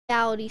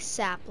reality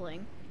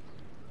sapling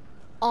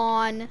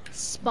on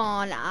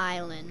Spawn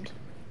Island.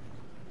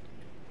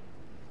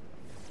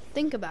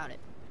 Think about it.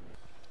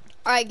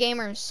 Alright,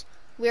 gamers,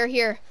 we are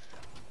here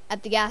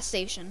at the gas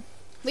station.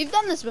 We've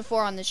done this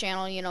before on the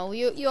channel, you know,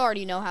 you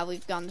already know how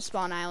we've gone to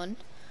Spawn Island.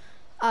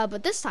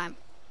 But this time,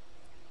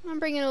 I'm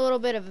bringing a little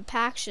bit of a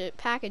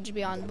package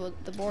beyond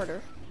the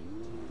border.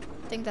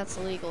 I think that's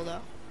illegal,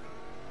 though.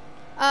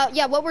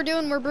 Yeah, what we're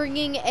doing, we're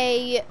bringing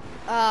a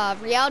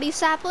reality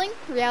sapling,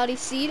 reality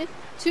seed,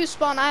 to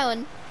Spawn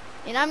Island,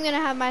 and I'm gonna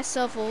have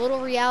myself a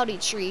little reality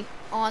tree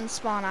on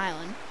Spawn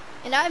Island.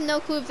 And I have no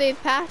clue if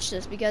they've patched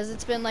this because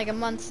it's been like a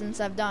month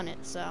since I've done it,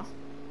 so.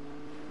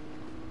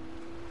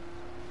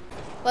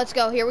 Let's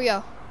go, here we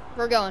go.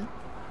 We're going.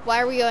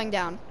 Why are we going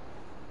down?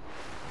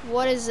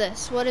 What is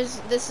this?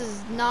 This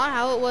is not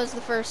how it was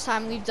the first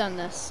time we've done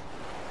this.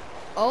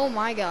 Oh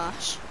my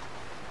gosh.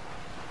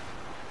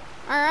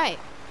 Alright.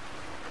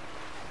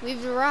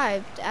 We've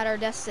arrived at our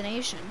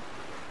destination.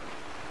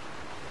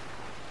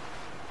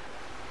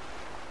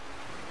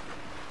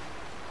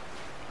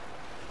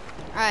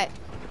 Alright.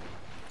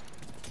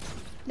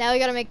 Now we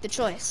gotta make the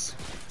choice.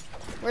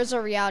 Where's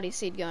our reality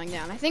seed going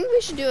down? I think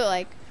we should do it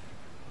like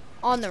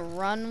on the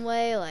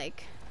runway,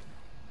 like.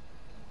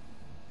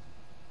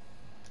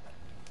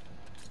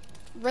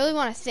 Really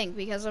want to think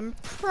because I'm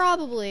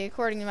probably,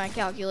 according to my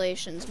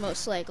calculations,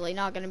 most likely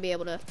not going to be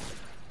able to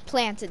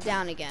plant it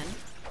down again.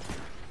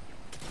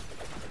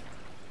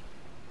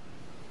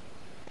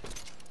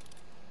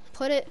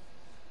 Put it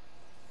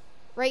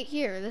right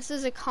here. This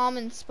is a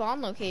common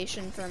spawn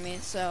location for me,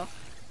 so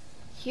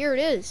here it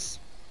is.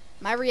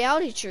 My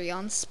reality tree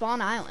on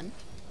Spawn Island.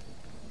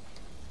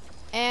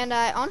 And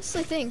I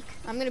honestly think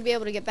I'm going to be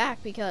able to get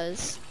back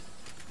because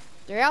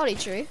the reality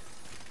tree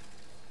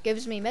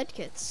gives me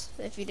medkits,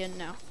 if you didn't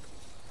know.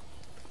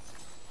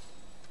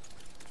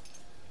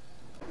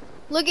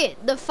 Look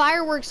it, the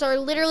fireworks are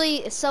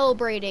literally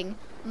celebrating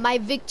my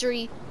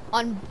victory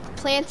on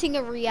planting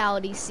a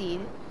reality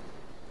seed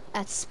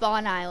at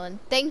Spawn Island.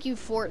 Thank you,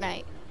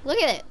 Fortnite. Look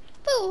at it.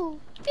 Pew,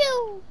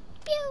 pew,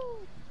 pew.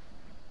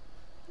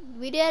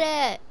 We did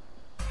it.